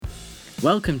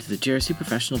Welcome to the GRC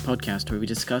Professional Podcast, where we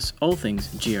discuss all things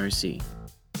GRC.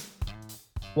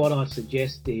 What I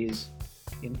suggest is,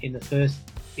 in the first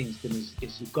instance,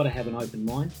 is you've got to have an open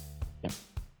mind. Yep.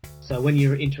 So when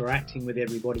you're interacting with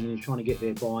everybody and you're trying to get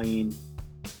their buy-in,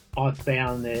 I've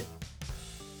found that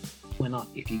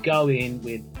if you go in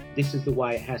with this is the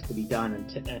way it has to be done,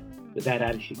 and with that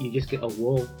attitude, you just get a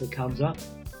wall that comes up.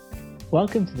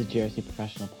 Welcome to the GRC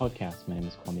Professional Podcast. My name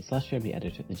is Kwame Slusher. I'm the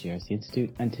editor at the GRC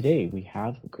Institute, and today we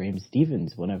have Graham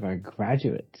Stevens, one of our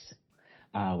graduates.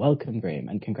 Welcome, Graham,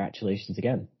 and congratulations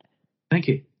again. Thank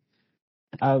you.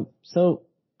 So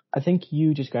I think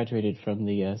you just graduated from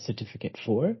the Certificate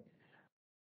 4.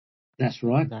 That's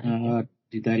right. I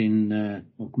did that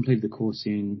completed the course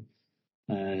in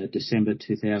December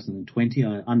 2020.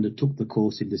 I undertook the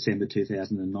course in December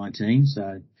 2019,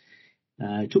 so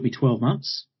it took me 12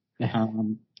 months.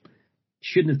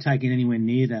 Shouldn't have taken anywhere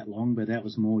near that long, but that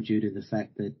was more due to the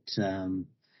fact that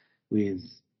with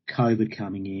COVID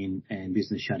coming in and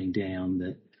business shutting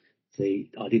down, I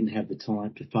didn't have the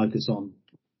time to focus on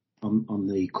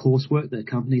the coursework that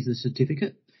accompanies the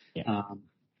certificate. Yeah.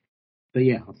 But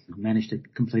yeah, I've managed to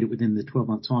complete it within the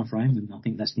 12-month time frame, and I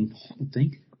think that's an important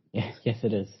thing. Yeah, yes,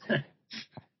 it is.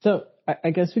 So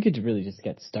I guess we could really just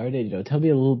get started. Tell me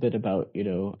a little bit about,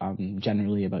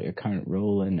 generally about your current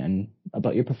role and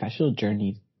about your professional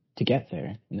journey to get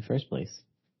there in the first place.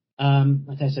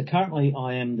 Okay, so currently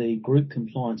I am the Group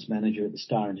Compliance Manager at the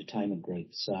Star Entertainment Group.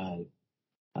 So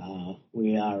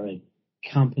we are a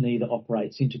company that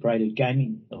operates integrated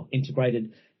gaming or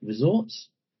integrated resorts,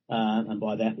 and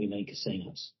by that we mean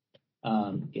casinos.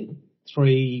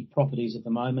 3 properties at the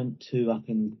moment, 2 up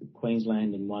in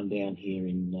Queensland and 1 down here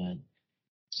in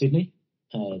Sydney,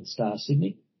 Star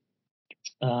Sydney.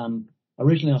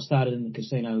 Originally I started in the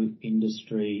casino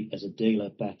industry as a dealer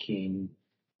back in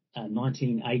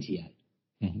 1988.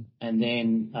 Mm-hmm. And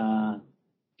then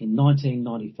in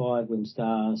 1995, when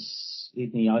Star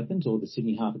Sydney opened, or the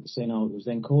Sydney Harbour Casino it was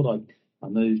then called, I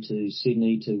moved to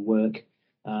Sydney to work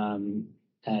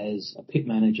as a pit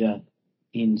manager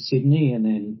in Sydney, and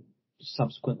then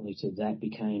subsequently to that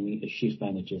became a shift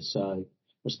manager, so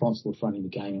responsible for running the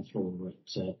gaming floor at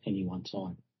any one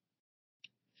time.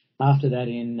 After that,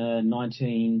 in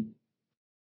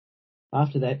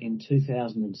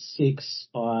 2006,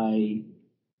 I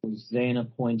was then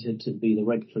appointed to be the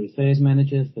Regulatory Affairs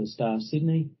Manager for Star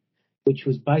Sydney, which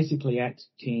was basically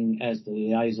acting as the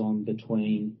liaison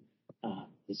between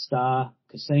the Star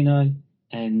Casino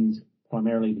and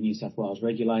primarily the New South Wales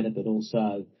regulator, but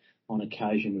also on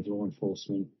occasion with law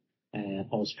enforcement,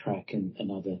 AUSTRAC and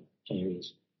other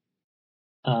areas.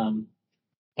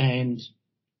 And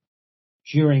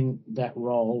during that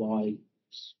role, I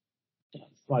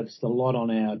focused a lot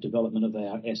on our development of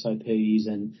our SOPs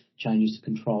and changes to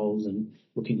controls and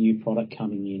looking at new product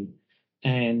coming in,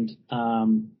 and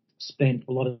spent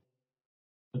a lot of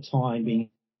time being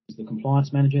the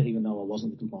compliance manager, even though I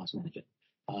wasn't the compliance manager.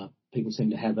 People seem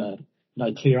to have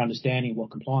no clear understanding of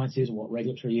what compliance is and what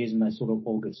regulatory is, and they sort of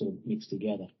all get sort of mixed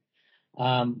together.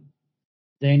 Then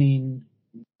in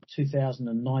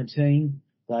 2019,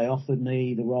 they offered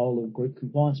me the role of Group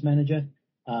Compliance Manager,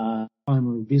 owner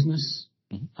of business,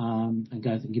 and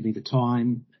give me the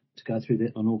time to go through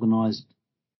that and organise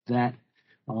that.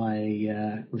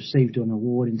 I received an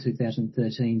award in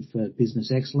 2013 for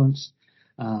business excellence,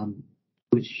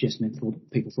 which just meant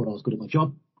people thought I was good at my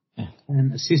job,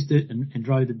 and assisted and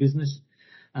drove the business.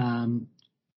 I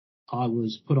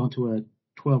was put onto a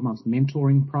 12-month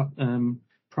mentoring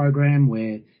program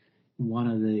where one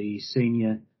of the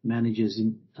senior managers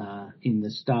in the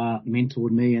Star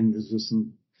mentored me, and there was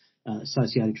some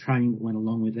associated training that went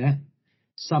along with that.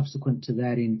 Subsequent to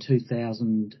that, in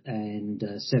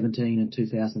 2017 and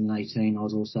 2018, I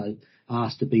was also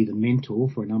asked to be the mentor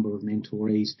for a number of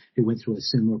mentorees who went through a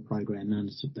similar program and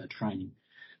undertook that training,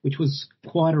 which was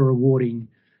quite a rewarding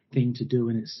thing to do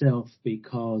in itself,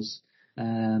 because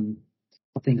I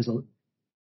think as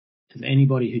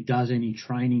anybody who does any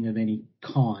training of any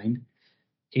kind,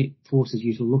 it forces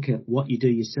you to look at what you do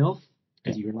yourself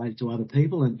as you relate to other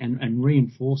people, and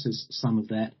reinforces some of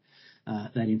that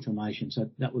information. So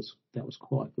that was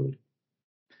quite good.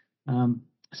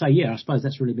 So yeah, I suppose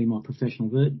that's really been my professional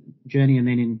journey. And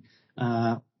then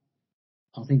I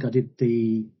think I did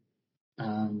the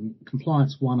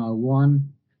Compliance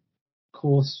 101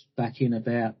 course back in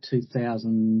about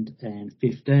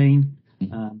 2015.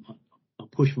 I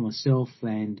pushed for myself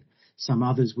and some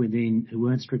others who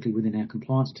weren't strictly within our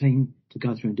compliance team to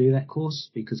go through and do that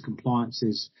course, because compliance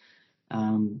is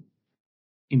an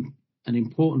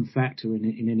important factor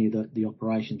in any of the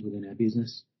operations within our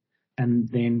business. And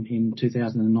then in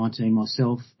 2019,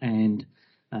 myself and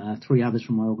 3 others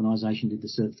from my organisation did the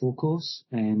Cert 4 course.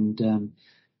 And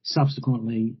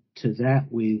subsequently to that,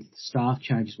 with staff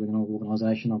changes within our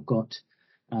organisation,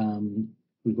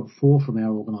 we've got 4 from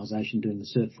our organisation doing the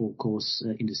Cert 4 course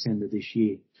in December this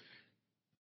year.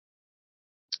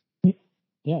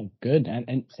 Yeah, good.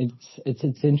 And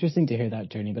it's interesting to hear that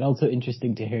journey, but also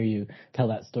interesting to hear you tell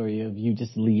that story of you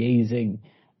just liaising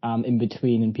in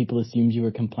between, and people assumed you were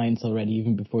compliance already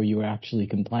even before you were actually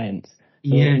compliant.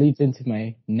 So Yeah. It leads into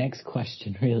my next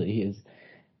question really is,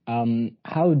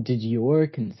 how did your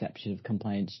conception of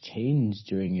compliance change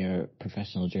during your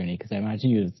professional journey? Because I imagine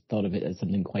you have thought of it as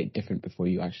something quite different before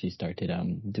you actually started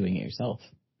doing it yourself.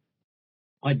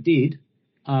 I did.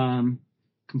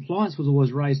 Compliance was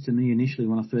always raised to me initially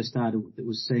when I first started. It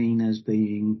was seen as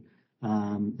being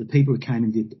the people who came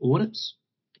and did audits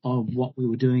of what we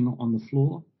were doing on the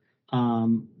floor.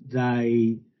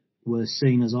 They were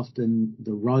seen as often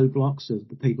the roadblocks of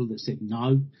the people that said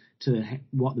no to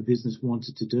what the business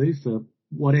wanted to do for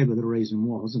whatever the reason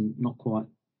was, and not quite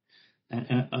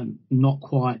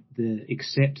the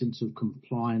acceptance of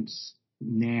compliance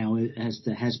now as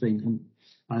there has been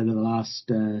over the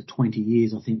last 20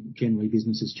 years. I think generally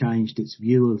business has changed its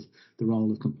view of the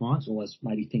role of compliance, always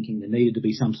maybe thinking there needed to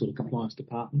be some sort of compliance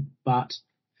department. But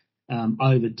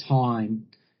over time,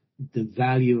 the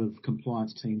value of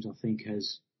compliance teams, I think,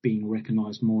 has been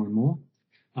recognised more and more,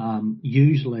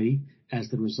 usually as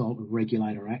the result of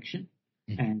regulator action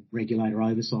and regulator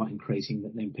oversight increasing,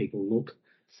 that then people look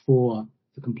for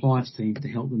the compliance team to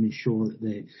help them ensure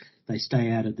that they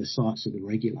stay out of the sights of the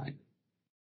regulator.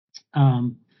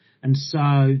 And so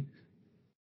I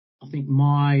think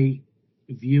my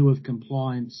view of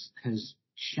compliance has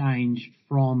changed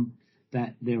from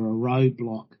that they're a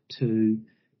roadblock to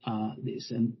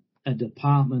this, and a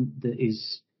department that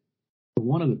is, for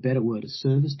want of a better word, a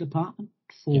service department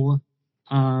for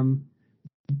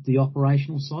the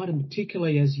operational side, and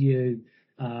particularly as you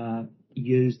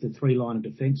use the 3-line of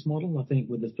defence model. I think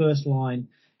with the first line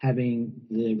having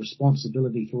the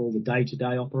responsibility for all the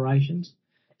day-to-day operations,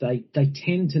 they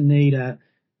tend to need a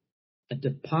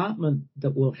department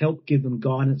that will help give them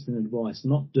guidance and advice,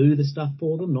 not do the stuff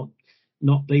for them,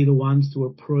 not be the ones to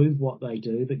approve what they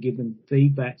do, but give them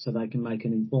feedback so they can make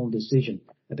an informed decision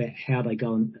about how they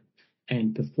go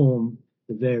and perform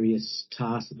the various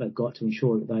tasks that they've got to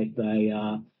ensure that they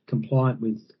are compliant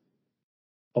with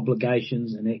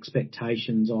obligations and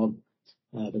expectations of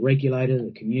the regulator,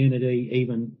 the community,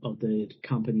 even of the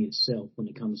company itself when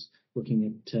it comes looking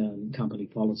at company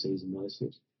policies and those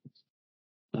sorts of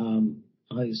things.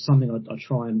 It's something I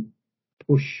try and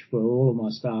push for all of my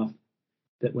staff,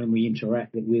 that when we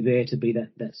interact, that we're there to be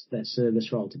that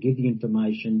service role, to give the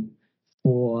information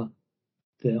for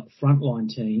the frontline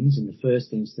teams in the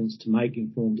first instance to make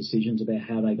informed decisions about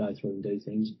how they go through and do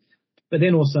things. But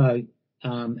then also,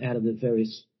 out of the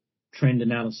various trend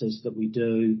analysis that we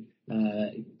do,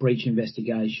 breach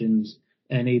investigations,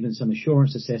 and even some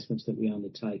assurance assessments that we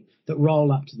undertake that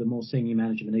roll up to the more senior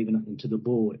management, even up into the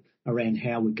board, around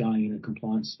how we're going in a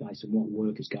compliance space and what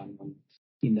work is going on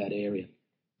in that area.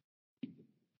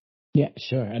 Yeah,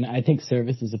 sure. And I think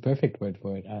service is a perfect word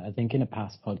for it. I think in a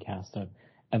past podcast,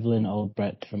 Evelyn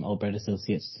Albrecht from Albrecht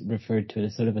Associates referred to it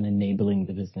as sort of an enabling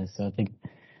the business. So I think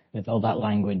with all that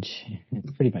language,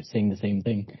 it's pretty much saying the same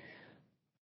thing.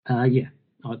 Yeah,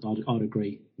 I'd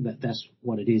agree that's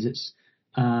what it is.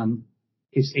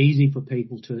 It's easy for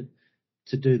people to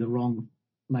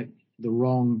make the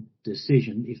wrong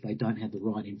decision if they don't have the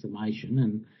right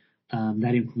information, and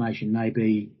that information may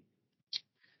be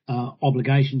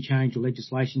obligation change or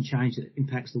legislation change that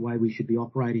impacts the way we should be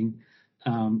operating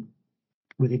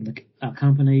within our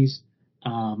companies.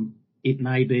 It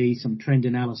may be some trend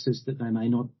analysis that they may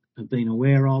not have been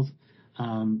aware of,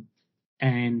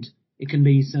 and it can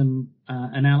be some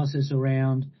analysis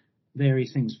around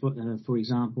various things. For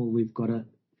example, we've got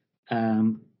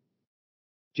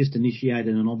just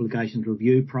initiated an obligations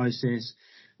review process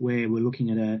where we're looking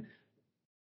at a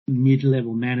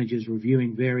mid-level managers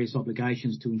reviewing various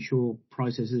obligations to ensure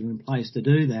processes are in place to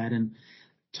do that, and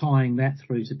tying that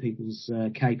through to people's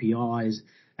KPIs,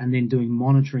 and then doing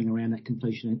monitoring around that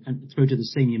completion and through to the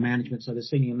senior management. So the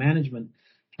senior management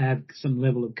have some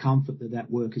level of comfort that that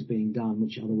work is being done,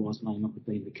 which otherwise may not have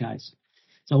been the case.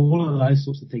 So all of those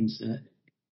sorts of things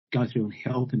go through and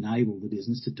help enable the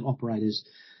business to operate as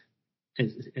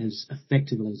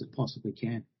effectively as it possibly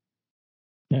can.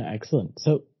 Yeah, excellent.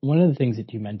 So one of the things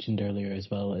that you mentioned earlier as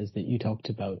well is that you talked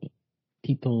about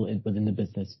people within the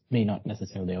business may not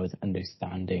necessarily always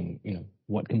understanding,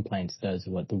 what compliance does,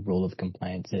 what the role of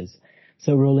compliance is.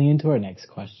 So rolling into our next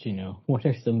question, what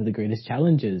are some of the greatest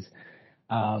challenges,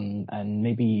 and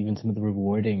maybe even some of the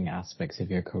rewarding aspects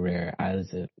of your career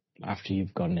after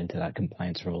you've gotten into that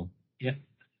compliance role? Yeah.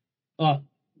 I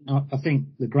think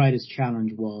the greatest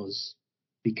challenge was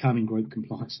becoming group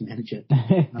compliance manager.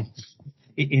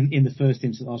 In the first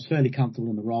instance, I was fairly comfortable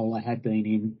in the role I had been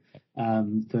in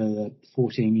for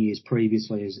 14 years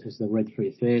previously as the regulatory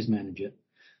affairs manager.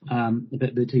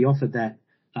 But he offered that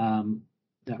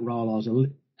role. I was a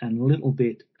little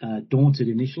bit daunted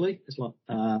initially,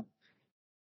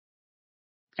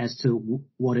 as to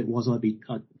what it was I'd be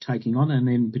taking on, and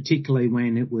then particularly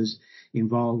when it was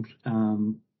involved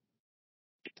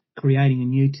creating a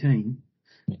new team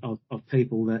of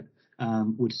people that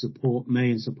would support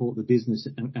me and support the business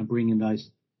and bringing those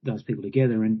people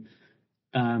together, and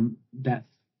that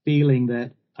feeling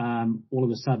that all of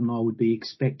a sudden I would be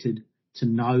expected to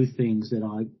know things that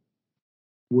I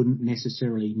wouldn't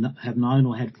necessarily have known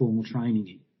or had formal training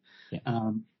in.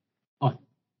 Yeah.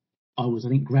 I was, I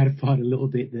think, gratified a little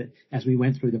bit that as we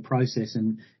went through the process,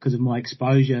 and because of my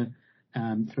exposure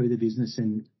through the business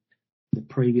and the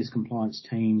previous compliance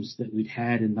teams that we'd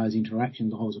had and those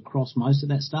interactions, I was across most of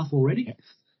that stuff already. Yeah.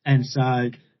 And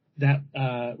so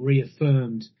that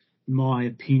reaffirmed my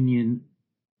opinion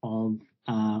of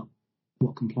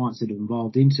what compliance had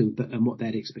evolved into, and what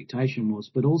that expectation was,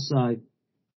 but also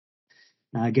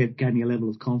gave me a level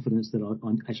of confidence that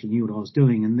I actually knew what I was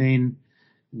doing. And then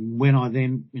when at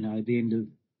the end of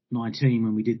 19,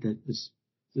 when we did the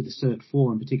Cert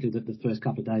 4, in particular, the first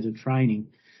couple of days of training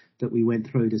that we went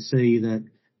through to see that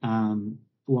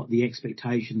what the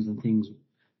expectations and things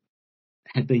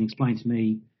had been explained to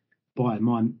me by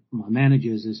my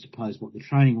managers as opposed to what the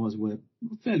training was were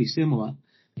fairly similar,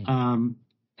 and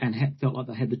felt like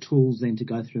they had the tools then to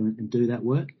go through and do that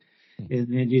work. And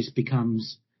then it just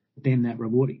becomes then that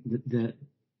rewarding,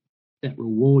 that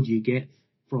reward you get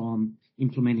from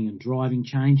implementing and driving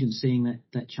change and seeing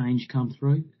that change come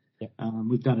through. Yeah.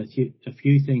 We've done a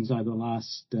few things over the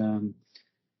last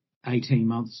 18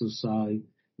 months or so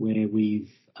where we've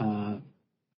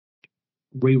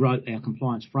rewrote our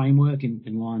compliance framework in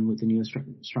line with the new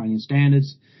Australian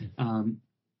standards,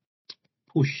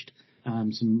 pushed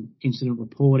some incident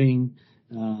reporting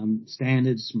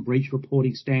standards, some breach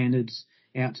reporting standards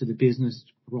out to the business,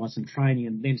 provide some training,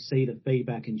 and then see the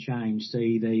feedback and change,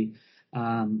 see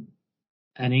an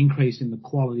increase in the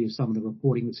quality of some of the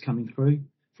reporting that's coming through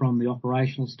from the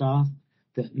operational staff.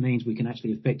 That means we can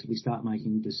actually effectively start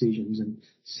making decisions, and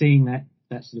seeing that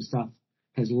sort of stuff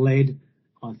has led,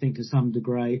 I think, to some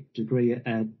degree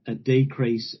a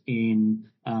decrease in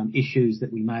issues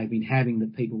that we may have been having,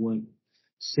 that people weren't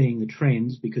seeing the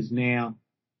trends, because now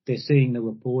they're seeing the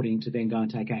reporting to then go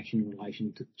and take action in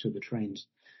relation to the trends.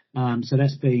 So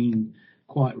that's been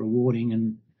quite rewarding,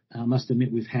 and I must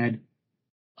admit we've had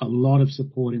a lot of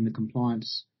support in the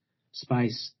compliance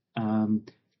space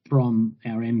from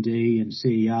our MD and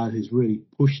CEO, who's really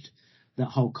pushed that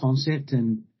whole concept,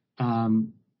 and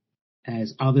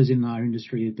as others in our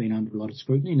industry have been under a lot of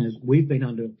scrutiny, and as we've been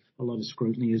under a lot of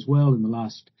scrutiny as well in the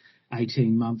last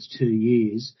 18 months, 2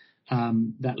 years,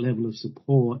 that level of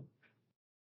support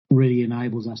really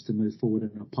enables us to move forward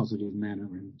in a positive manner.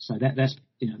 And so that's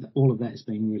all of that has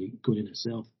been really good in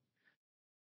itself.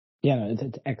 Yeah,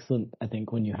 it's excellent, I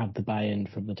think, when you have the buy-in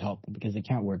from the top, because it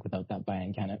can't work without that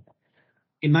buy-in, can it?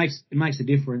 It makes a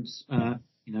difference.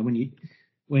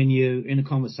 When you're in a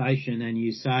conversation and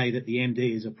you say that the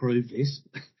MD has approved this,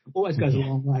 always goes a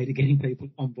long way to getting people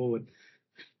on board.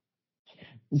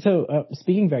 So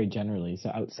speaking very generally, so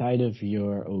outside of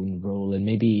your own role, and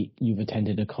maybe you've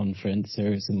attended a conference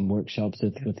or some workshops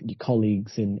with your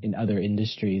colleagues in other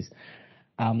industries,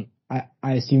 I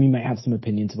assume you might have some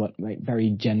opinions about what might very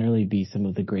generally be some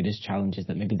of the greatest challenges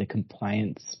that maybe the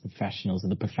compliance professionals or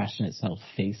the profession itself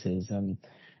faces. Are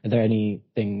there any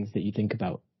things that you think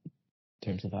about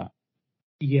in terms of that?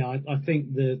 Yeah, I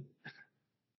think the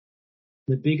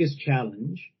biggest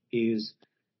challenge is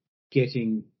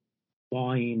getting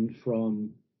buy-in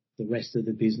from the rest of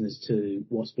the business to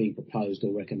what's being proposed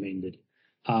or recommended.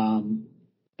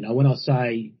 When I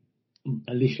say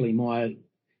initially my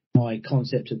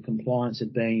concept of compliance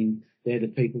had been they're the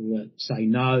people that say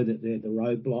no, that they're the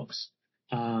roadblocks,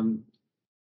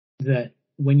 that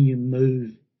when you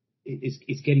move,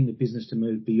 it's getting the business to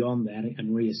move beyond that and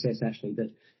reassess actually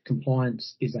that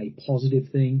compliance is a positive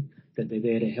thing, that they're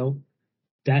there to help.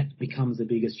 That becomes the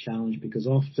biggest challenge, because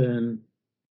often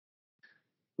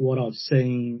what I've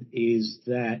seen is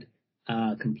that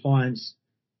compliance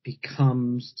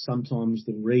becomes sometimes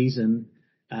the reason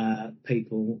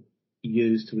people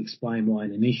use to explain why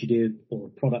an initiative or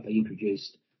a product they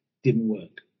introduced didn't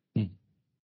work.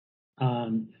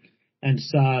 And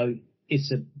so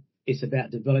it's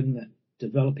about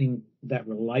developing that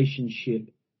relationship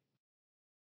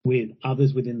with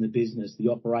others within the business, the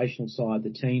operational side,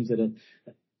 the teams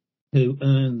who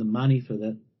earn the money for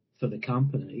the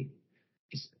company.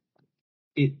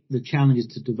 The challenge is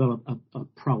to develop a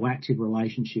proactive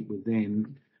relationship with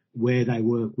them where they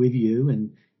work with you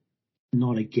and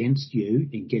not against you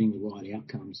in getting the right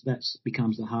outcomes. That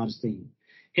becomes the hardest thing.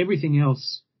 Everything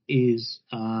else is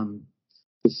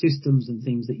the systems and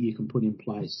things that you can put in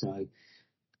place. So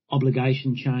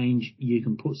obligation change, you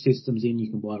can put systems in,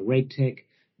 you can buy RegTech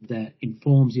that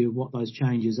informs you of what those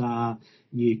changes are.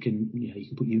 You can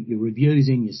put your reviews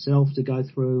in yourself to go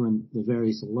through and the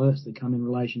various alerts that come in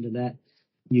relation to that.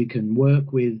 You can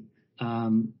work with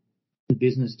the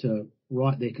business to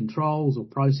write their controls or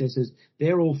processes.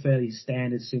 They're all fairly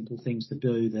standard, simple things to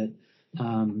do that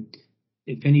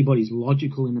if anybody's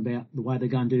logical in about the way they're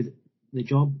going to do the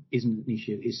job isn't an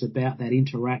issue. It's about that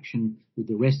interaction with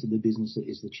the rest of the business that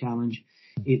is the challenge.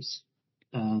 It's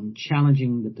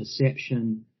challenging the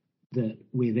perception that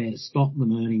we're there to stop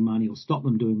them earning money or stop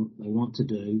them doing what they want to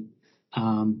do,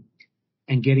 and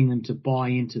getting them to buy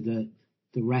into the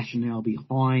rationale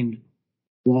behind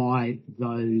why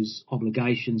those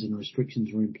obligations and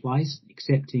restrictions are in place,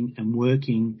 accepting and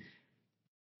working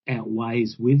out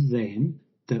ways with them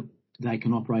that they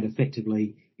can operate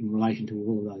effectively in relation to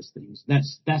all of those things.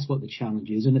 That's what the challenge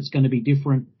is, and it's going to be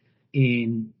different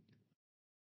from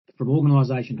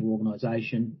organisation to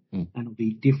organisation, and it'll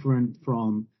be different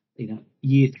from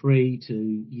year 3 to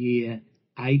year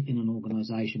 8 in an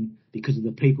organisation because of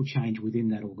the people change within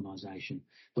that organisation.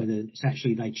 Whether it's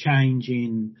actually they change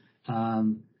in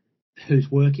who's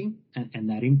working and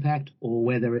that impact, or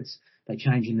whether it's they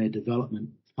change in their development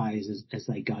phase as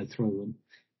they go through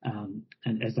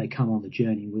and as they come on the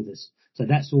journey with us. So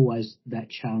that's always that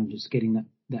challenge, is getting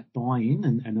that buy-in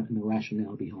and the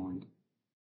rationale behind,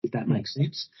 if that makes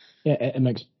sense. Yeah, it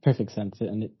makes perfect sense.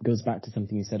 And it goes back to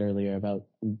something you said earlier about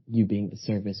you being the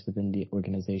service within the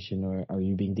organization, or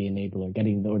you being the enabler,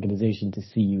 getting the organization to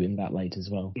see you in that light as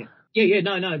well. Yeah.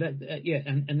 No,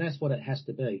 and that's what it has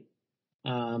to be.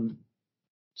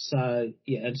 So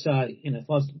if I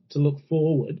was to look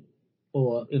forward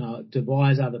or,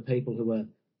 devise other people who are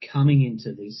coming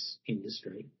into this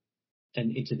industry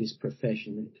and into this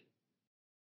profession,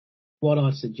 what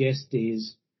I suggest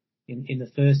is, in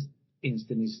the first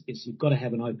instance, is you've got to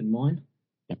have an open mind.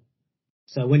 Yep.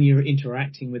 So when you're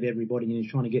interacting with everybody and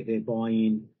you're trying to get their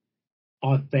buy-in,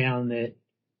 I've found that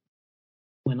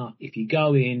if you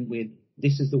go in with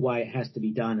this is the way it has to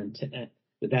be done, and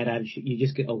with that attitude, you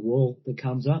just get a wall that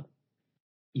comes up.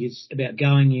 It's about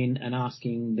going in and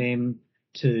asking them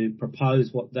to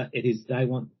propose what it is they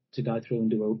want to go through and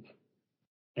do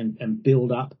and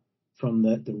build up from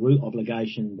the root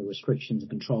obligation, the restrictions, the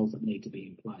controls that need to be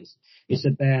in place. It's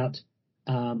about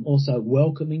also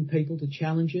welcoming people to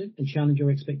challenge it and challenge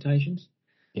your expectations.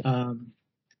 Yeah.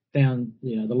 Found,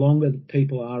 the longer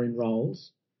people are in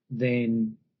roles,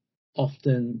 then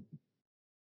often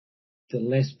the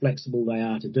less flexible they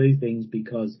are to do things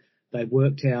because they've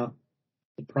worked out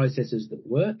the processes that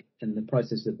work and the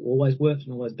processes that always worked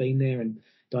and always been there and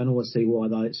don't always see why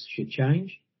those should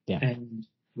change. Yeah. And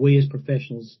we as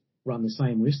professionals run the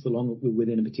same risk the longer we're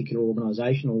within a particular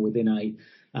organisation or within a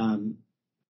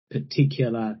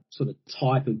particular sort of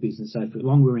type of business. So for the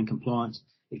longer we're in compliance,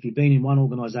 if you've been in one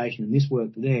organisation and this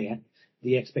worked there,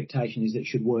 the expectation is that it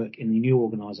should work in the new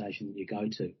organisation that you go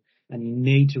to. And you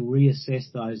need to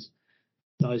reassess those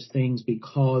things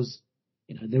because,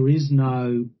 there is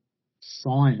no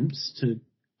science to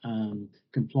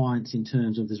compliance in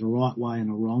terms of there's a right way and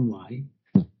a wrong way.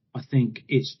 I think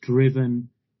it's driven,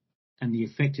 and the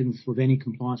effectiveness of any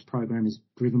compliance program is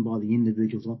driven by the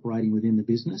individuals operating within the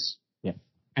business. Yeah.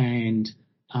 And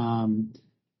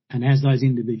as those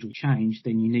individuals change,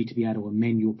 then you need to be able to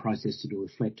amend your process to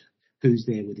reflect who's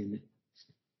there within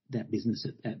that business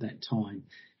at that time,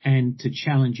 and to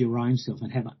challenge your own self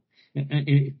and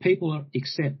if people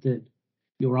accept that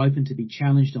you're open to be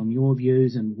challenged on your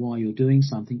views and why you're doing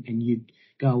something, and you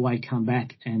go away, come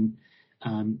back and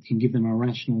can give them a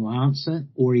rational answer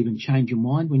or even change your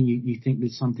mind when you think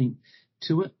there's something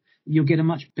to it, you'll get a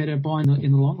much better buy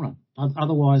in the long run.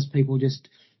 Otherwise, people just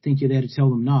think you're there to tell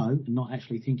them no and not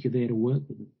actually think you're there to work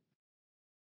with them.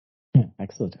 Yeah,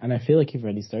 excellent. And I feel like you've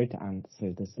already started to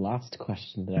answer this last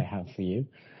question that I have for you.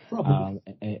 Probably.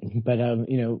 But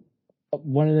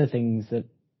one of the things that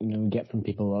we get from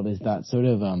people a lot is that sort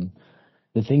of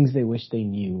the things they wish they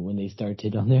knew when they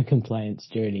started on their compliance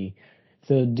journey.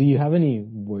 So do you have any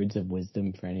words of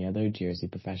wisdom for any other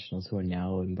GRC professionals who are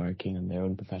now embarking on their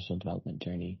own professional development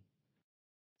journey?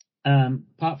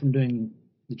 apart from doing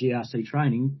the GRC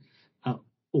training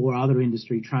or other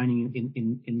industry training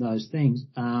in those things,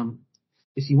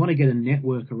 is you want to get a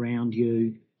network around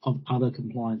you of other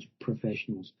compliance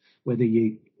professionals, whether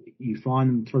you find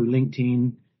them through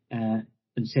LinkedIn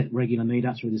and set regular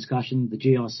meetups or discussion. The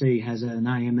GRC has an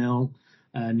AML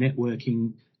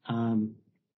networking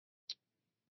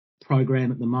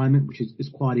program at the moment, which is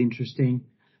quite interesting.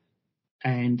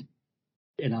 And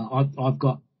I've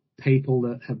got people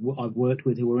that I've worked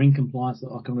with who are in compliance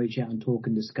that I can reach out and talk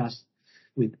and discuss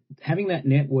with. Having that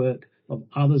network of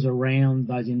others around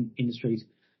those industries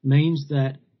means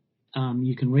that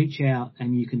you can reach out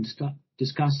and you can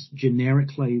discuss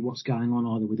generically what's going on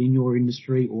either within your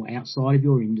industry or outside of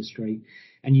your industry,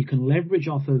 and you can leverage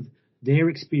off of their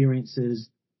experiences,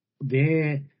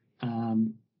 their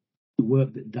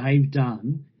work that they've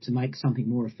done to make something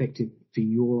more effective for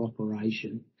your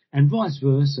operation, and vice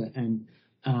versa. And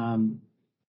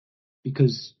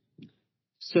because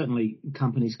certainly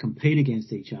companies compete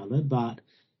against each other, but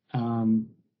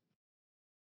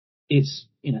it's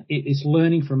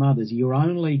learning from others. You're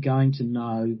only going to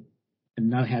know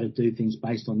how to do things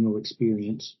based on your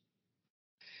experience,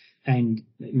 and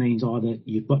it means either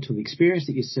you've got to have experienced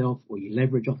it yourself or you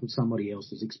leverage off of somebody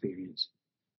else's experience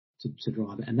to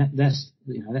drive it. And that's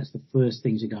the first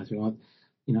things you go through.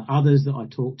 Others that I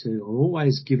talk to are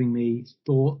always giving me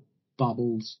thought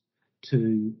bubbles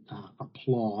to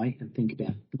apply and think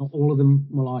about. Not all of them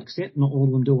will I accept, not all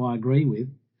of them do I agree with,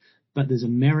 but there's a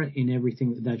merit in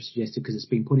everything that they've suggested because it's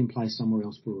been put in place somewhere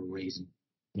else for a reason.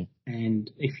 Yeah.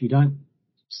 And if you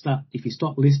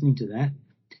stop listening to that,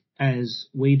 as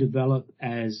we develop,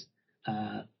 as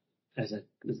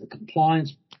the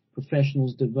compliance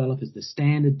professionals develop, as the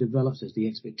standard develops, as the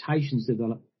expectations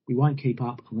develop, we won't keep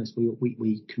up unless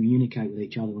we communicate with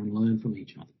each other and learn from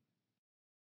each other.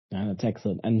 That's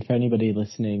excellent. And for anybody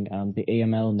listening, the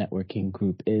AML networking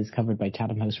group is covered by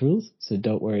Chatham House rules, so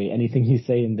don't worry. Anything you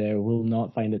say in there will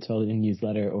not find its way in the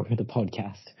newsletter or the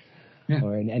podcast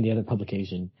or in any other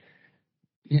publication.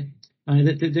 Yeah,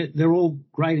 they're all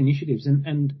great initiatives,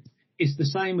 and it's the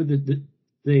same with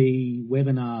the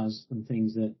webinars and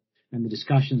things and the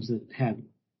discussions that have.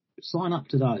 Sign up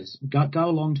to those. Go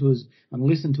along to us and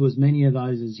listen to as many of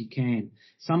those as you can.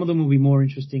 Some of them will be more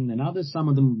interesting than others. Some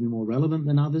of them will be more relevant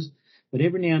than others. But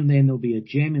every now and then there'll be a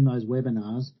gem in those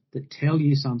webinars that tell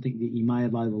you something that you may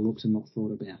have overlooked and not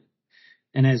thought about.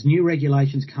 And as new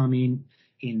regulations come in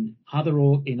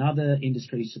other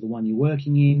industries to the one you're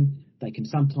working in, they can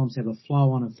sometimes have a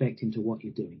flow-on effect into what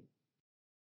you're doing.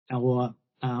 Or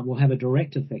will have a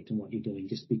direct effect on what you're doing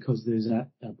just because there's a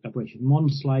breach of modern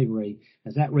slavery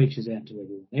as that reaches out to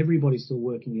everyone. Everybody's still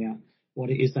working out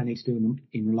what it is they need to do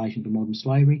in relation to modern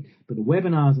slavery. But the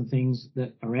webinars and things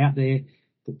that are out there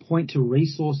that point to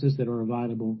resources that are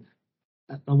available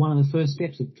are one of the first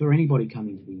steps for anybody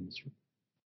coming to the industry.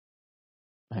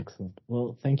 Excellent.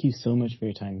 Well, thank you so much for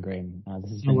your time, Graham.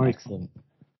 This has been excellent.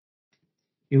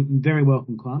 You're very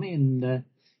welcome, Kwame, and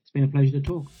it's been a pleasure to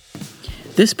talk.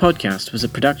 This podcast was a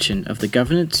production of the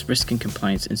Governance, Risk and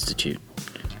Compliance Institute,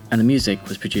 and the music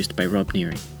was produced by Rob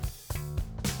Neary.